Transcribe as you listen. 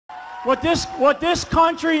What this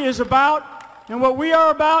country is about and what we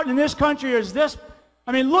are about in this country is this.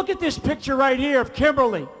 I mean, look at this picture right here of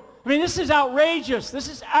Kimberly. I mean, this is outrageous. This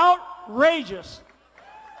is outrageous.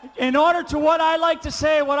 In order to what I like to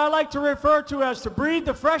say, what I like to refer to as to breathe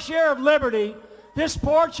the fresh air of liberty, this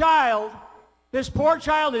poor child is,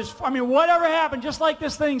 I mean, whatever happened, just like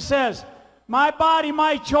this thing says, my body,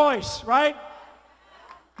 my choice, right?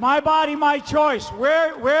 My body, my choice.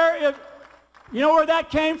 You know where that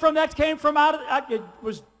came from? That came from it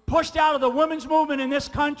was pushed out of the women's movement in this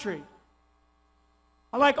country.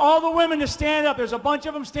 I'd like all the women to stand up. There's a bunch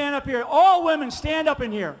of them stand up here. All women stand up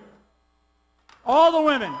in here. All the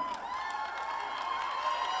women.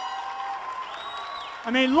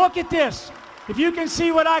 I mean, look at this. If you can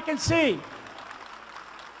see what I can see,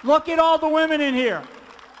 look at all the women in here.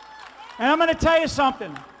 And I'm going to tell you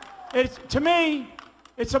something. To me,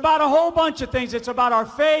 it's about a whole bunch of things. It's about our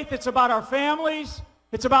faith. It's about our families.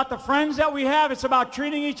 It's about the friends that we have. It's about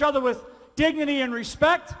treating each other with dignity and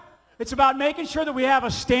respect. It's about making sure that we have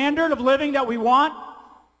a standard of living that we want.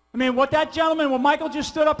 I mean, what that gentleman, what Michael just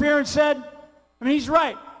stood up here and said, I mean, he's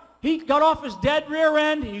right. He got off his dead rear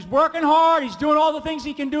end. He's working hard. He's doing all the things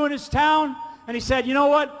he can do in his town. And he said, you know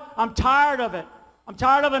what? I'm tired of it. I'm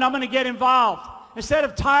tired of it, and I'm going to get involved. Instead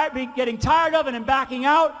of getting tired of it and backing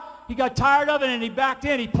out, he got tired of it and he backed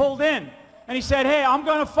in. He pulled in. And he said, hey, I'm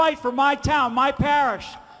going to fight for my town, my parish,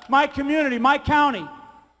 my community, my county,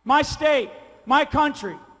 my state, my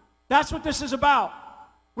country. That's what this is about.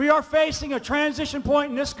 We are facing a transition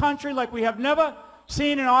point in this country like we have never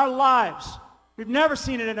seen in our lives. We've never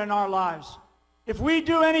seen it in our lives. If we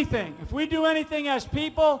do anything as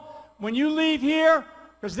people, when you leave here,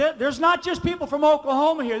 because there's not just people from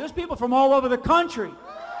Oklahoma here, there's people from all over the country.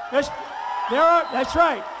 That's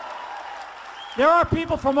right. There are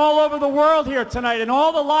people from all over the world here tonight, and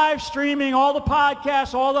all the live streaming, all the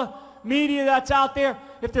podcasts, all the media that's out there.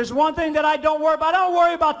 If there's one thing that I don't worry about, I don't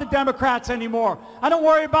worry about the Democrats anymore. I don't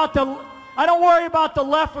worry about the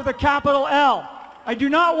left with a capital L. I do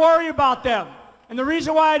not worry about them. And the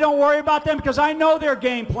reason why I don't worry about them, because I know their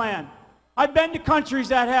game plan. I've been to countries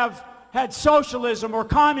that have had socialism or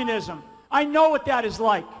communism. I know what that is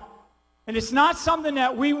like. And it's not something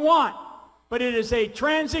that we want, but it is a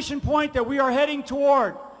transition point that we are heading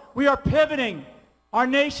toward. We are pivoting. Our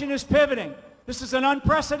nation is pivoting. This is an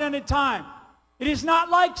unprecedented time. It is not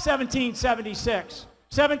like 1776.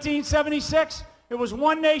 1776, it was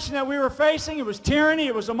one nation that we were facing. It was tyranny.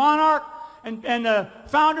 It was a monarch, and the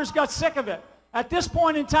founders got sick of it. At this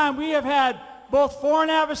point in time, we have had both foreign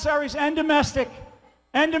adversaries and domestic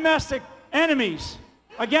enemies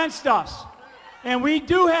against us. And we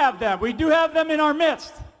do have them. We do have them in our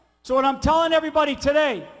midst. So what I'm telling everybody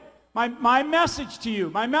today, my message to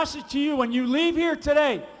you when you leave here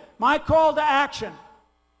today, my call to action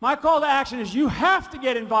is you have to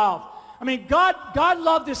get involved. I mean, God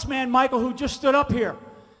loved this man, Michael, who just stood up here.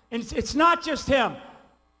 And it's not just him.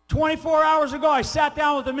 24 hours ago, I sat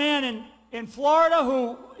down with a man in Florida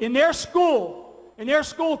who, in their school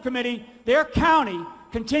committee, their county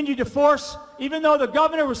continued to force, even though the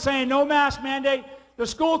governor was saying no mask mandate, the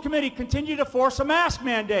school committee continued to force a mask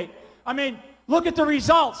mandate. I mean, look at the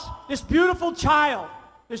results. This beautiful child.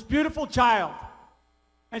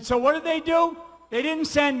 And so what did they do? They didn't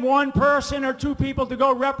send one person or two people to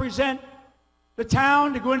go represent the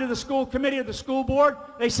town, to go into the school committee or the school board.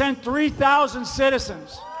 They sent 3,000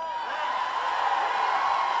 citizens.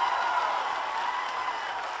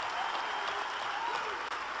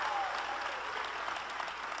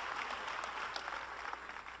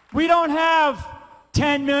 We don't have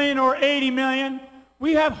 10 million or 80 million.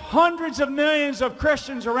 We have hundreds of millions of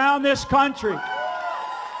Christians around this country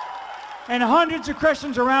and hundreds of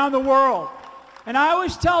Christians around the world. And I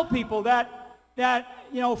always tell people that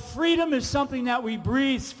you know, freedom is something that we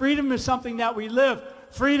breathe. Freedom is something that we live.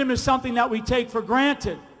 Freedom is something that we take for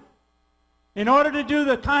granted. In order to do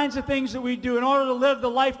the kinds of things that we do, in order to live the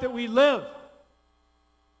life that we live,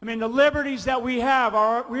 I mean, the liberties that we have,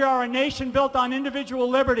 we are a nation built on individual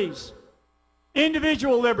liberties.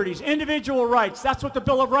 Individual liberties, individual rights. That's what the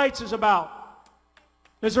Bill of Rights is about.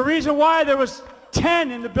 There's a reason why there was 10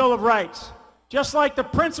 in the Bill of Rights. Just like the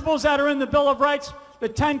principles that are in the Bill of Rights, the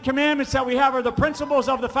 10 commandments that we have are the principles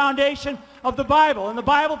of the foundation of the Bible. And the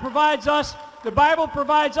Bible provides us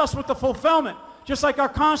with the fulfillment, just like our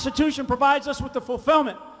Constitution provides us with the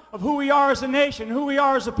fulfillment of who we are as a nation, who we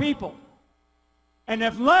are as a people. And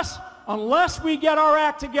unless we get our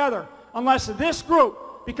act together, unless this group,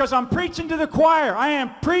 because I'm preaching to the choir, I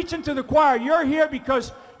am preaching to the choir. You're here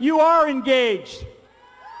because you are engaged.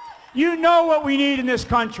 You know what we need in this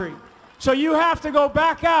country. So you have to go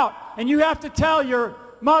back out and you have to tell your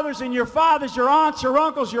mothers and your fathers, your aunts, your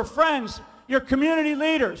uncles, your friends, your community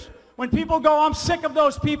leaders. When people go, I'm sick of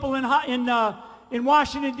those people in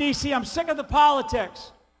Washington, D.C. I'm sick of the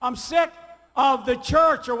politics. I'm sick of the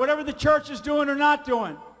church or whatever the church is doing or not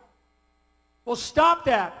doing. Well, stop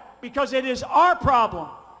that, because it is our problem.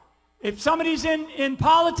 If somebody's in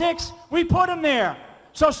politics, we put them there.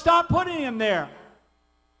 So stop putting them there.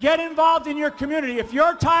 Get involved in your community. If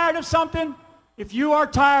you're tired of something, if you are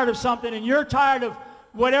tired of something and you're tired of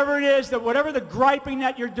whatever it is, whatever the griping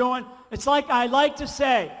that you're doing, it's like I like to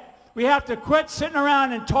say, we have to quit sitting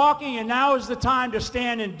around and talking, and now is the time to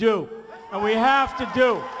stand and do. And we have to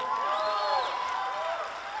do.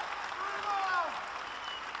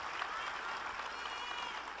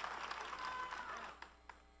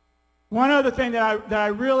 One other thing that I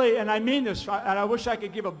really, and I mean this, and I wish I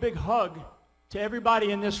could give a big hug to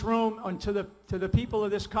everybody in this room and to the people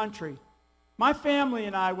of this country. My family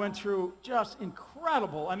and I went through just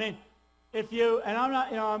incredible. I mean, and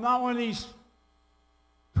I'm not one of these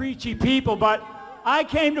preachy people, but I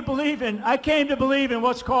came to believe in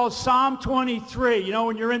what's called Psalm 23. You know,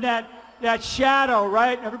 when you're in that shadow,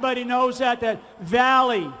 right? Everybody knows that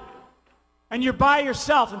valley. And you're by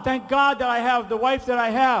yourself, and thank God that I have the wife that I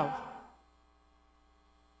have.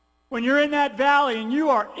 When you're in that valley and you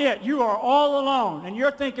are all alone, and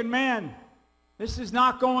you're thinking, man, this is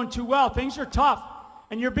not going too well. Things are tough,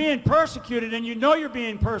 and you're being persecuted, and you know you're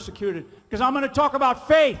being persecuted, because I'm going to talk about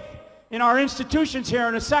faith in our institutions here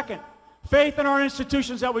in a second. Faith in our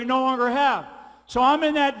institutions that we no longer have. So I'm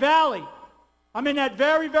in that valley. I'm in that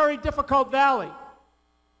very, very difficult valley.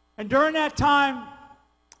 And during that time,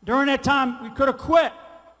 we could have quit.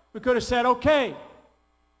 We could have said, okay.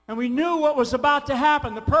 And we knew what was about to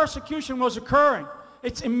happen. The persecution was occurring.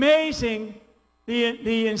 It's amazing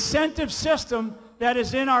the incentive system that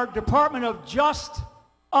is in our Department of Just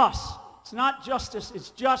Us. It's not justice, it's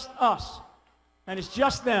just us. And it's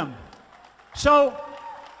just them. So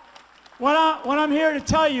what I'm here to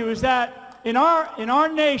tell you is that in our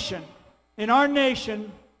nation,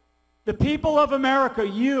 the people of America,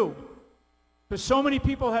 because so many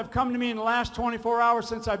people have come to me in the last 24 hours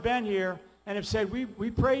since I've been here and have said, we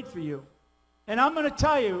prayed for you. And I'm going to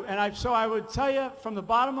tell you, so I would tell you from the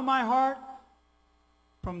bottom of my heart,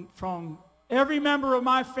 from every member of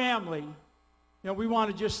my family, we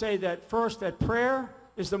want to just say that first, that prayer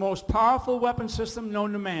is the most powerful weapon system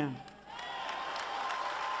known to man.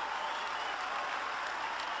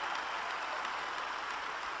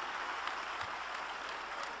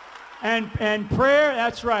 And prayer,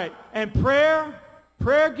 that's right. And prayer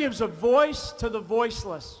gives a voice to the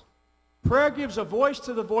voiceless. Prayer gives a voice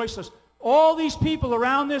to the voiceless. All these people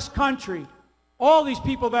around this country, all these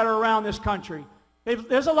people that are around this country,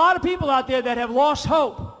 there's a lot of people out there that have lost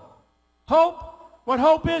hope. What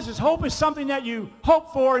hope is something that you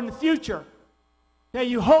hope for in the future. That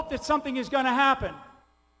you hope that something is going to happen.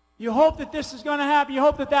 You hope that this is going to happen. You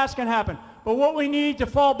hope that that's going to happen. But what we need to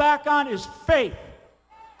fall back on is faith.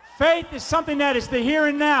 Faith is something that is the here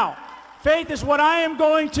and now. Faith is what I am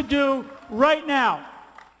going to do right now.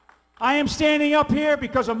 I am standing up here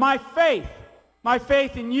because of my faith. My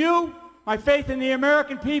faith in you, my faith in the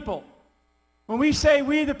American people. When we say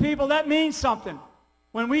we the people, that means something.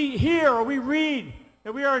 When we hear or we read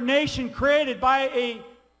that we are a nation created by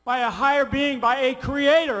a higher being, by a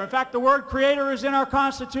creator. In fact, the word creator is in our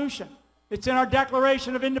Constitution. It's in our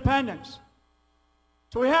Declaration of Independence.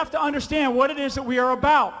 So we have to understand what it is that we are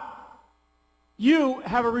about. You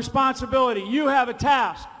have a responsibility. You have a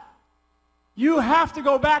task. You have to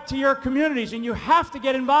go back to your communities and you have to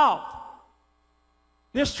get involved.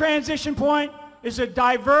 This transition point is a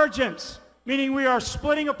divergence, meaning we are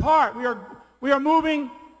splitting apart. We are moving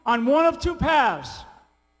on one of two paths.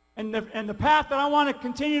 And the path that I want to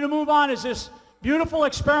continue to move on is this beautiful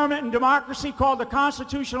experiment in democracy called the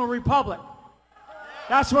Constitutional Republic.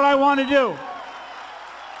 That's what I want to do.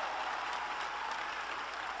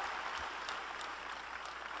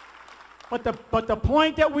 But the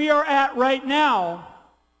point that we are at right now,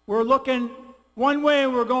 we're looking one way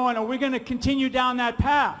and we're going, are we going to continue down that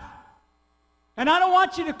path? And I don't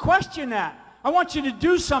want you to question that. I want you to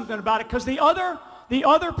do something about it, because the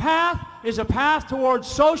other path is a path towards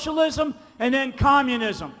socialism and then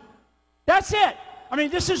communism. That's it. I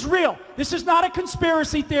mean, this is real. This is not a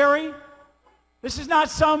conspiracy theory. This is not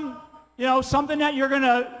something that you're going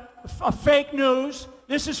to, fake news.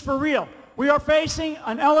 This is for real. We are facing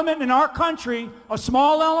an element in our country, a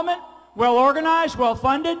small element, well organized, well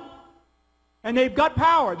funded, and they've got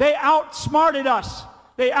power. They outsmarted us.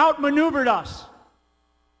 They outmaneuvered us.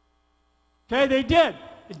 Okay, they did.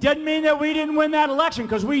 It didn't mean that we didn't win that election,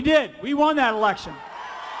 because we did. We won that election.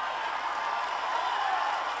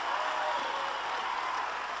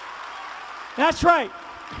 That's right.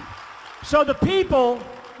 So the people,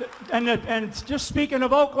 and just speaking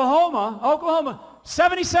of Oklahoma,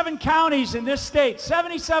 77 counties in this state,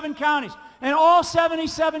 77 counties. And all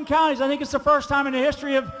 77 counties, I think it's the first time in the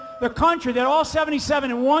history of the country that all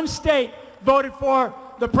 77 in one state voted for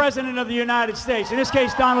the President of the United States, in this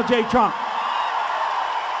case, Donald J. Trump.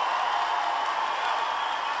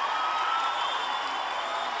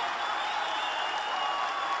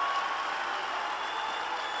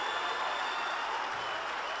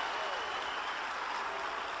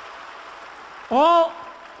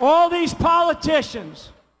 All these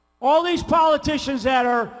politicians that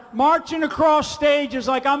are marching across stages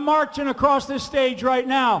like I'm marching across this stage right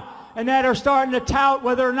now, and that are starting to tout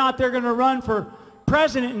whether or not they're going to run for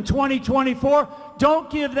president in 2024, don't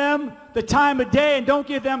give them the time of day and don't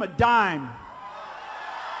give them a dime.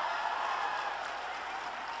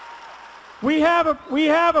 We have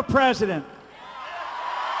a president.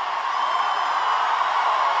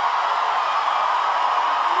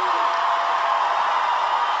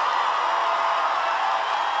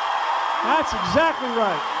 That's exactly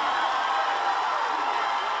right.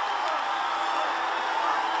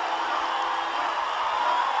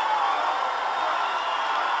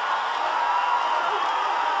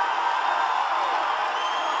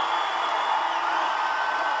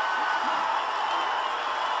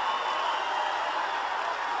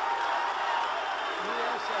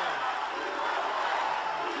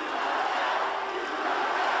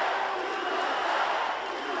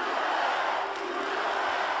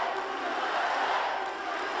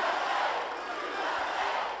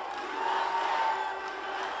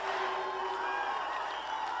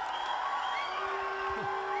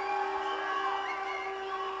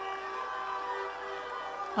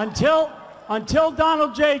 Until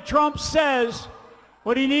Donald J. Trump says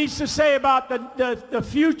what he needs to say about the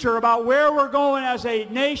future, about where we're going as a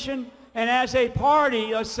nation and as a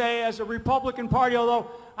party, let's say as a Republican Party,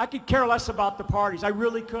 although I could care less about the parties. I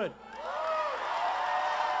really could.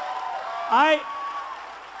 I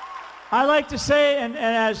like to say, and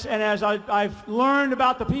as I've learned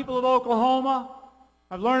about the people of Oklahoma,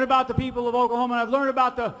 and I've learned about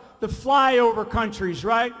the flyover countries,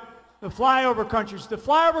 right? The flyover countries. The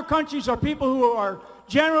flyover countries are people who are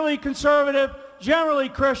generally conservative, generally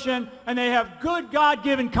Christian, and they have good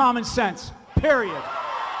God-given common sense, period.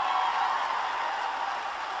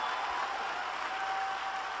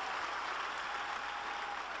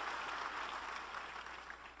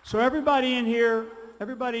 So everybody in here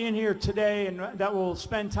today and that will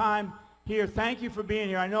spend time here, thank you for being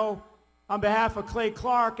here. I know on behalf of Clay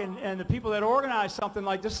Clark and the people that organize something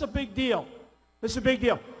like this, is a big deal. This is a big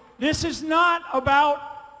deal. This is not about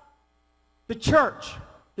the church.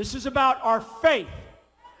 This is about our faith.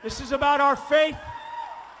 This is about our faith.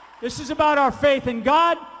 This is about our faith in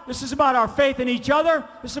God. This is about our faith in each other.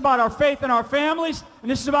 This is about our faith in our families.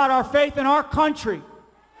 And this is about our faith in our country.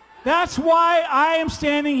 That's why I am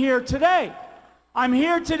standing here today. I'm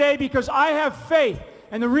here today because I have faith.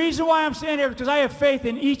 And the reason why I'm standing here is because I have faith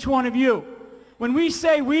in each one of you. When we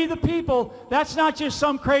say we the people, that's not just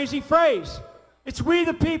some crazy phrase. It's we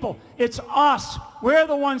the people. It's us. We're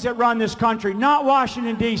the ones that run this country, not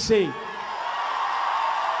Washington, D.C.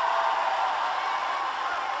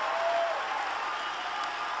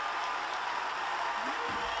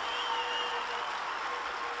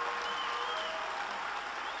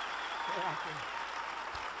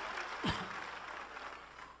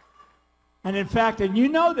 And in fact, and you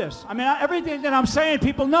know this, I mean, everything that I'm saying,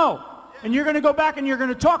 people know. And you're going to go back and you're going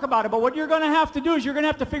to talk about it. But what you're going to have to do is you're going to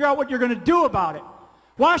have to figure out what you're going to do about it.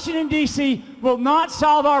 Washington, D.C. will not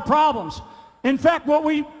solve our problems. In fact, what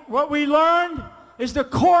we learned is the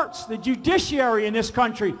courts, the judiciary in this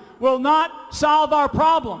country will not solve our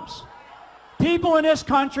problems. People in this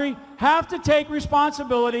country have to take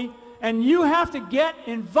responsibility, and you have to get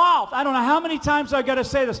involved. I don't know how many times I've got to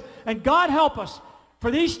say this. And God help us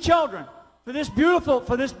for these children, for this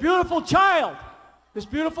beautiful child. This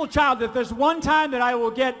beautiful child, if there's one time that I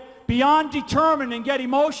will get beyond determined and get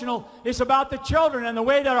emotional, it's about the children and the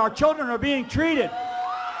way that our children are being treated.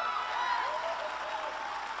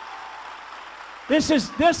 This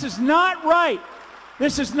is not right.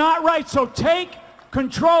 This is not right. So take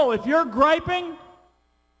control. If you're griping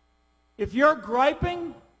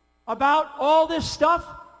about all this stuff,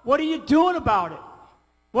 what are you doing about it?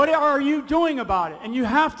 What are you doing about it? And you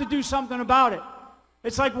have to do something about it.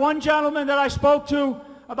 It's like one gentleman that I spoke to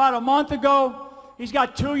about a month ago. He's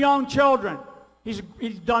got 2 young children. He's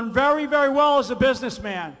done very, very well as a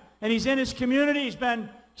businessman. And he's in his community. He's been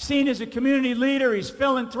seen as a community leader. He's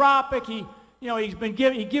philanthropic. He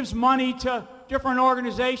gives money to different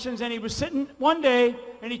organizations, and he was sitting one day,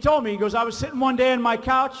 and he told me, he goes, I was sitting one day on my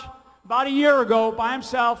couch about a year ago by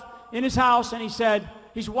himself in his house, and he said,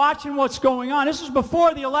 he's watching what's going on. This was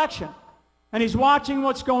before the election, and he's watching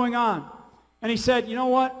what's going on. And he said, you know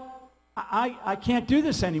what? I can't do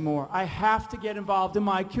this anymore. I have to get involved in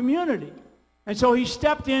my community. And so he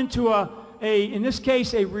stepped into in this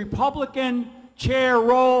case, a Republican chair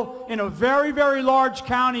role in a very, very large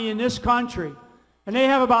county in this country. And they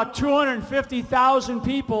have about 250,000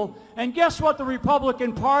 people. And guess what the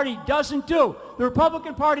Republican Party doesn't do? The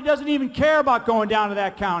Republican Party doesn't even care about going down to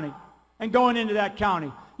that county and going into that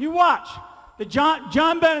county. You watch. The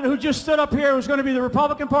John Bennett, who just stood up here, who's going to be the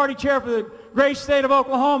Republican Party chair for the great state of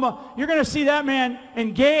Oklahoma, you're going to see that man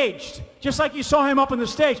engaged, just like you saw him up on the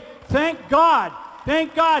stage. Thank God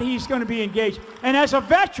he's going to be engaged. And as a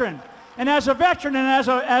veteran, and as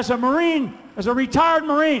a Marine, as a retired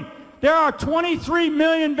Marine, there are 23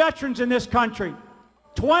 million veterans in this country.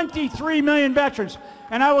 23 million veterans.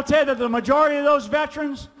 And I will tell you that the majority of those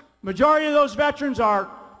veterans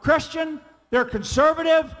are Christian, they're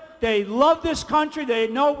conservative, they love this country, they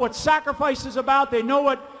know what sacrifice is about, they know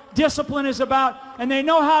what discipline is about, and they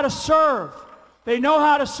know how to serve. They know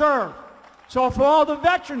how to serve. So for all the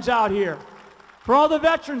veterans out here,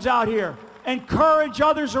 encourage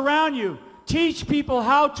others around you. Teach people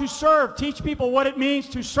how to serve. Teach people what it means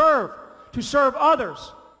to serve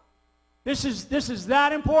others. This is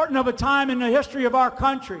that important of a time in the history of our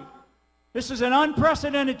country. This is an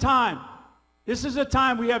unprecedented time. This is a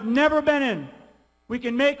time we have never been in. We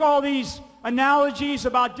can make all these analogies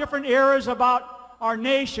about different eras about our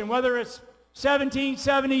nation, whether it's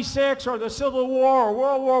 1776 or the Civil War or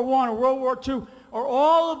World War I or World War II, or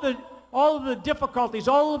all of the difficulties,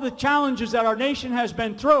 all of the challenges that our nation has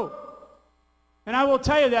been through. And I will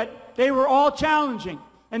tell you that they were all challenging,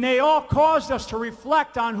 and they all caused us to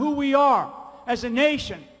reflect on who we are as a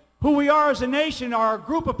nation. Who we are as a nation are a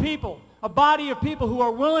group of people, a body of people who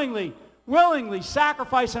are willingly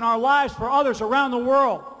sacrificing our lives for others around the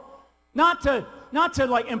world. Not to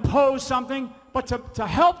like impose something, but to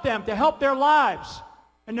help them, to help their lives,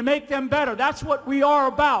 and to make them better. That's what we are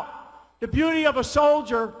about. The beauty of a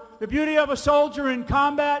soldier in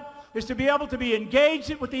combat is to be able to be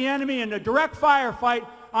engaged with the enemy in a direct firefight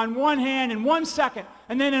on one hand in 1 second,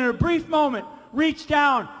 and then in a brief moment reach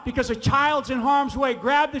down because a child's in harm's way,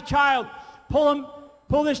 grab the child,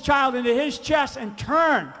 pull this child into his chest and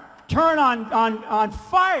turn on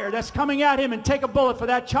fire that's coming at him and take a bullet for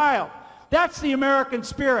that child. That's the American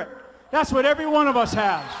spirit. That's what every one of us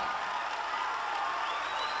has.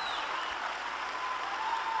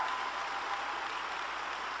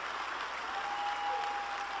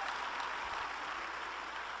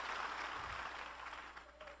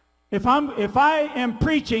 If I am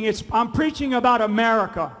preaching, I'm preaching about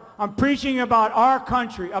America. I'm preaching about our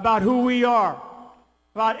country, about who we are,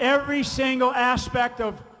 about every single aspect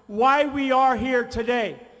of why we are here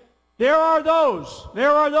today. There are those,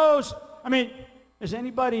 I mean, is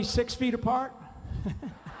anybody 6 feet apart?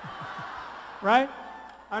 Right?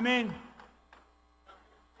 I mean,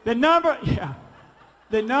 the number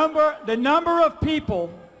of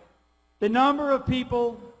people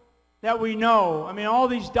that we know, I mean, all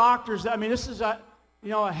these doctors, I mean, this is a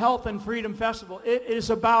health and freedom festival. It is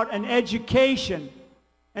about an education.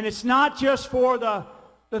 And it's not just for the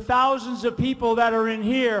thousands of people that are in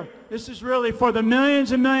here. This is really for the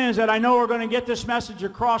millions and millions that I know are going to get this message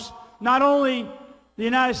across not only the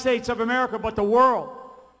United States of America, but the world.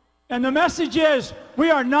 And the message is, we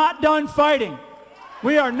are not done fighting.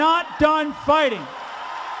 We are not done fighting.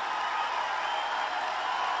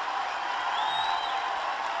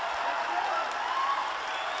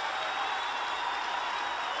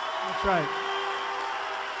 That's right.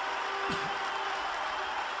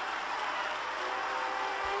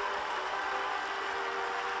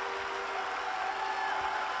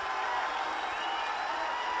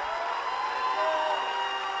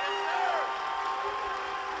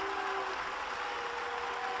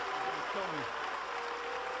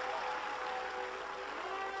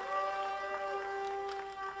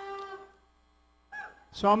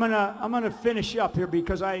 So I'm gonna finish up here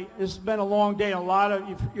because this has been a long day.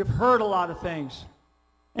 You've heard a lot of things,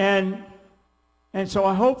 and so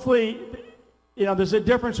hopefully, there's a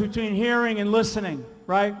difference between hearing and listening,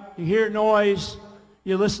 right? You hear noise,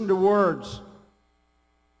 you listen to words,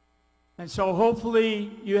 and so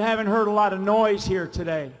hopefully you haven't heard a lot of noise here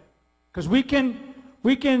today, because we can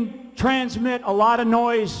transmit a lot of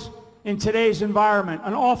noise in today's environment,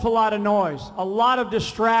 an awful lot of noise, a lot of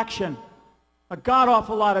distraction. A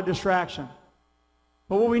god-awful lot of distraction.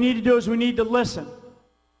 But what we need to do is we need to listen.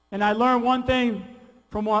 And I learned one thing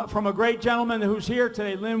from a great gentleman who's here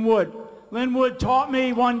today, Lynn Wood. Lynn Wood taught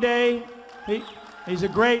me one day. He's a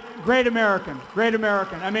great American, great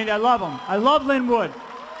American. I mean, I love him. I love Lynn Wood.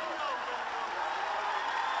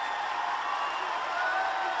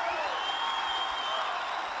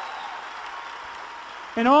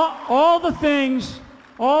 And all the things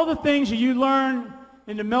that you learn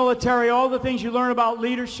in the military, all the things you learn about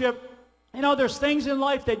leadership, you know, there's things in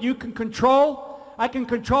life that you can control. I can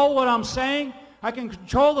control what I'm saying. I can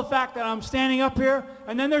control the fact that I'm standing up here.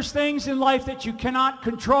 And then there's things in life that you cannot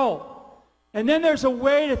control. And then there's a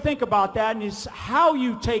way to think about that, and it's how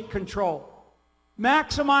you take control.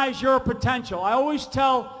 Maximize your potential. I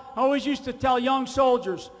always used to tell young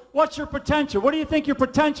soldiers, what's your potential? What do you think your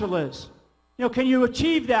potential is? You know, can you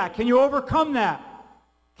achieve that? Can you overcome that?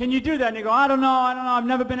 Can you do that? And they go, I don't know, I've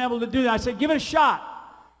never been able to do that. I said, give it a shot.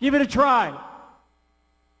 Give it a try.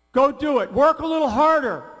 Go do it. Work a little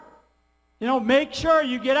harder. You know, make sure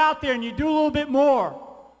you get out there and you do a little bit more.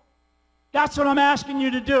 That's what I'm asking you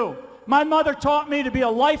to do. My mother taught me to be a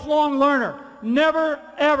lifelong learner. Never,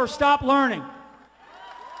 ever stop learning.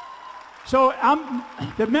 So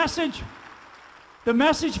the message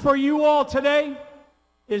for you all today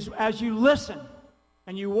is, as you listen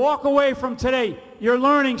and you walk away from today, you're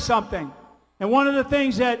learning something. And one of the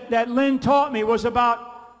things that Lynn taught me was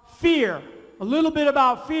about fear, a little bit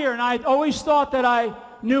about fear. And I always thought that I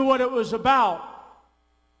knew what it was about.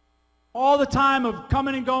 All the time of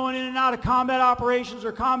coming and going in and out of combat operations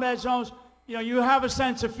or combat zones, you know, you have a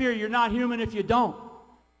sense of fear. You're not human if you don't.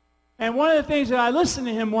 And one of the things that I listened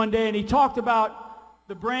to him one day, and he talked about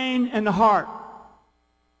the brain and the heart.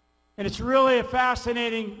 And it's really a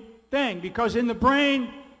fascinating thing, because in the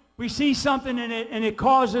brain, we see something in it, and it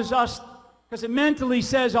causes us, because it mentally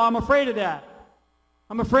says, oh, I'm afraid of that.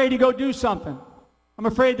 I'm afraid to go do something. I'm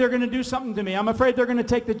afraid they're going to do something to me. I'm afraid they're going to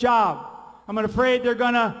take the job. I'm afraid they're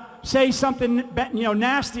going to say something, you know,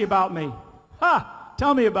 nasty about me. Ha!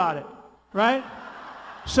 Tell me about it, right?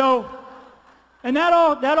 So, and that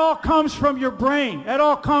all comes from your brain. That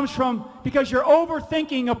all comes from, because you're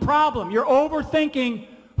overthinking a problem. You're overthinking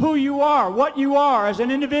who you are, what you are as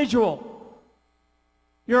an individual.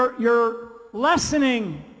 You're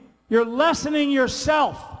lessening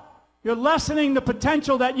yourself. You're lessening the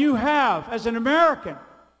potential that you have as an American.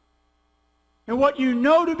 And what you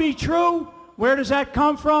know to be true, where does that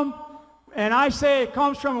come from? And I say it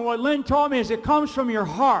comes from, and what Lynn taught me is it comes from your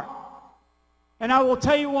heart. And I will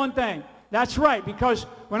tell you one thing. That's right, because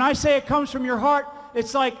when I say it comes from your heart,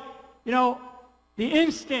 it's like, you know, the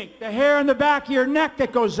instinct, the hair on the back of your neck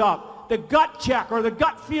that goes up, the gut check or the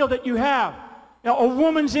gut feel that you have. You know, a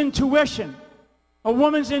woman's intuition. A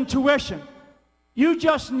woman's intuition. You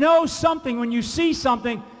just know something when you see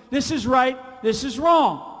something. This is right, this is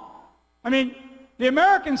wrong. I mean, the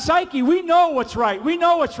American psyche, we know what's right, we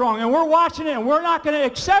know what's wrong, and we're watching it, and we're not going to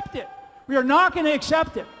accept it. We are not going to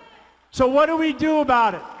accept it. So what do we do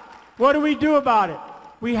about it? What do we do about it?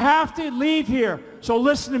 We have to leave here. So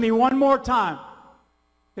listen to me one more time.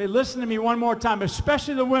 Okay, listen to me one more time,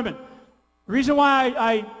 especially the women. The reason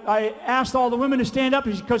why I asked all the women to stand up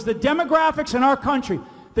is because the demographics in our country,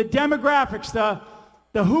 the demographics,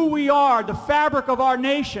 the who we are, the fabric of our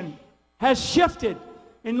nation has shifted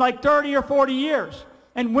in like 30 or 40 years.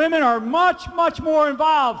 And women are much, much more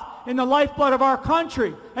involved in the lifeblood of our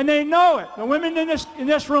country. And they know it. The women in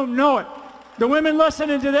this room know it. The women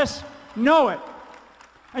listening to this know it.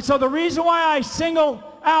 And so the reason why I single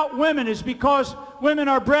out women is because women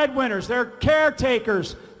are breadwinners. They're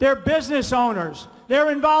caretakers. They're business owners.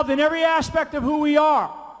 They're involved in every aspect of who we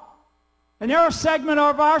are. And they're a segment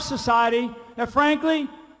of our society that, frankly,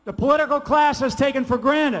 the political class has taken for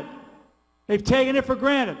granted. They've taken it for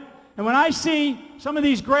granted. And when I see some of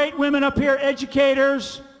these great women up here,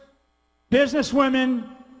 educators, businesswomen,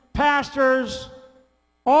 pastors,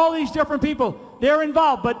 all these different people, they're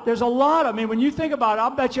involved. But there's a lot of, I mean, when you think about it,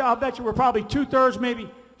 I'll bet you we're probably 2/3, maybe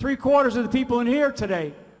 3/4 of the people in here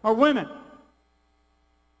today are women.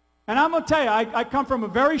 And I'm going to tell you, I come from a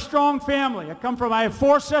very strong family. I have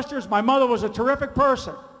 4 sisters. My mother was a terrific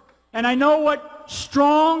person. And I know what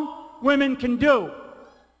strong women can do.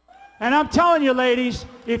 And I'm telling you, ladies,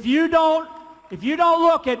 if you don't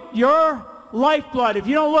look at your lifeblood, if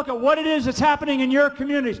you don't look at what it is that's happening in your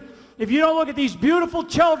communities, if you don't look at these beautiful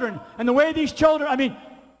children and the way these children, I mean,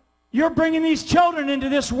 you're bringing these children into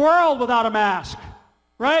this world without a mask,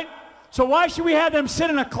 right? So why should we have them sit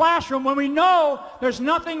in a classroom when we know there's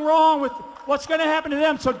nothing wrong with what's going to happen to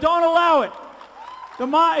them? So don't allow it.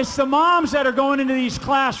 It's the moms that are going into these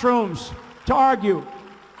classrooms to argue.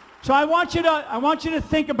 So I want you to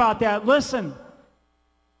think about that. Listen.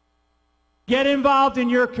 Get involved in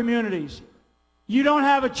your communities. You don't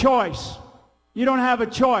have a choice. You don't have a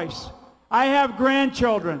choice. I have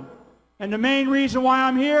grandchildren, and the main reason why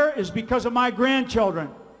I'm here is because of my grandchildren.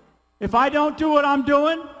 If I don't do what I'm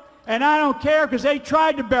doing, and I don't care because they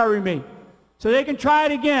tried to bury me, so they can try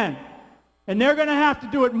it again, and they're going to have to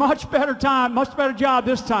do it much better job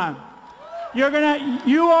this time. You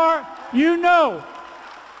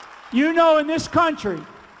know in this country,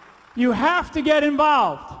 you have to get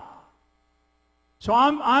involved. So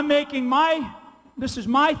I'm making this is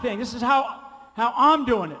my thing. This is how I'm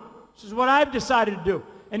doing it. This is what I've decided to do.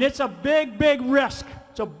 And it's a big, big risk.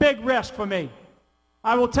 It's a big risk for me.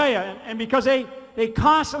 I will tell you. And because they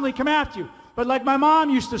constantly come after you. But like my mom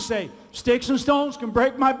used to say, sticks and stones can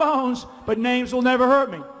break my bones, but names will never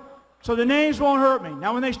hurt me. So the names won't hurt me.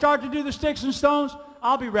 Now when they start to do the sticks and stones,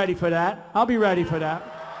 I'll be ready for that. I'll be ready for that.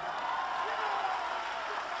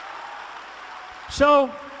 So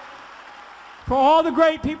for all the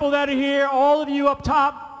great people that are here, all of you up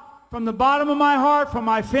top, from the bottom of my heart, from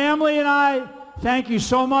my family and I, thank you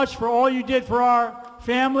so much for all you did for our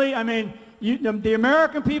family. I mean, the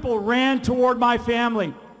American people ran toward my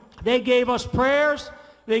family. They gave us prayers.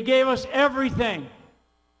 They gave us everything.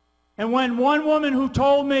 And when one woman who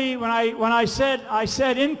told me, when I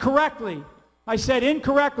said incorrectly,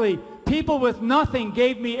 people with nothing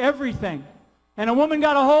gave me everything. And a woman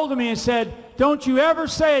got a hold of me and said, don't you ever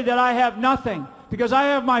say that I have nothing, because I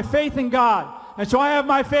have my faith in God. And so I have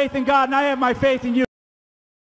my faith in God, and I have my faith in you.